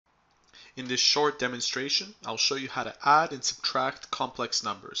In this short demonstration, I'll show you how to add and subtract complex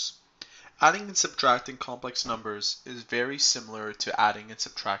numbers. Adding and subtracting complex numbers is very similar to adding and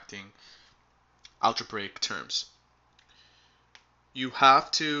subtracting algebraic terms. You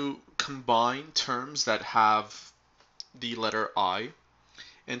have to combine terms that have the letter I,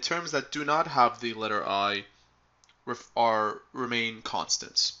 and terms that do not have the letter I remain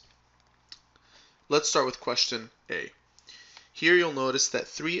constants. Let's start with question A. Here you'll notice that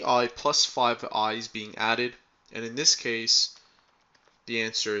 3i plus 5i is being added, and in this case the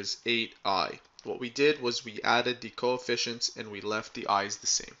answer is 8i. What we did was we added the coefficients and we left the i's the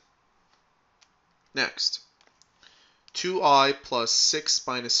same. Next, 2i plus 6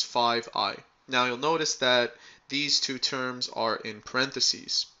 minus 5i. Now you'll notice that these two terms are in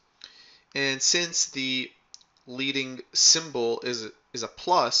parentheses, and since the leading symbol is a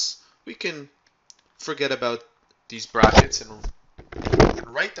plus, we can forget about these brackets and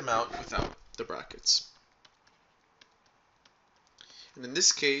write them out without the brackets. And in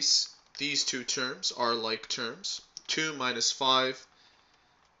this case, these two terms are like terms. 2 minus 5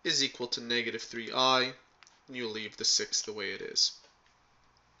 is equal to negative 3i, and you leave the 6 the way it is.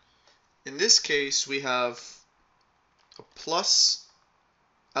 In this case, we have a plus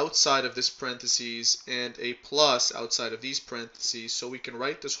outside of this parentheses and a plus outside of these parentheses, so we can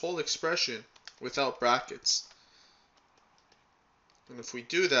write this whole expression without brackets. And if we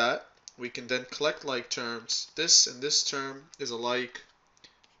do that, we can then collect like terms. This and this term is alike.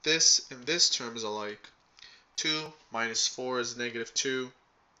 This and this term is alike. 2 minus 4 is negative 2.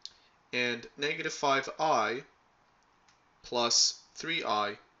 And negative 5i plus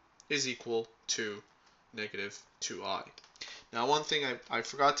 3i is equal to negative 2i. Now, one thing I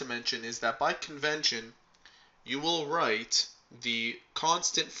forgot to mention is that by convention, you will write the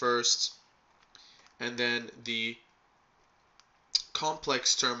constant first and then the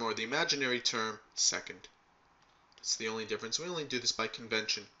complex term or the imaginary term second. That's the only difference. We only do this by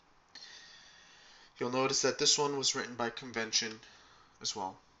convention. You'll notice that this one was written by convention as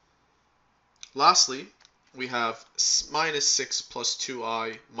well. Lastly, we have minus 6 plus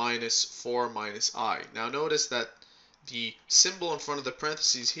 2i minus 4 minus I. Now notice that the symbol in front of the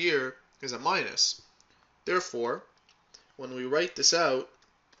parentheses here is a minus. Therefore, when we write this out,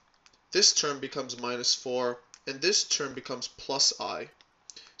 this term becomes minus 4 and this term becomes plus I.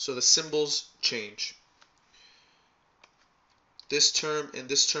 So the symbols change. This term and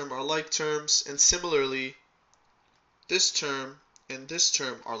this term are like terms, and similarly, this term and this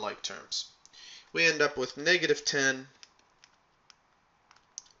term are like terms. We end up with negative 10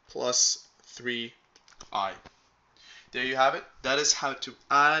 plus 3i. There you have it. That is how to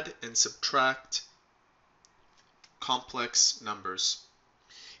add and subtract complex numbers.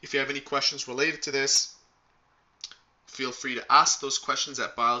 If you have any questions related to this, feel free to ask those questions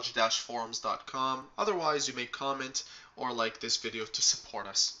at biology-forums.com. Otherwise, you may comment or like this video to support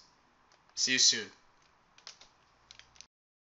us. See you soon.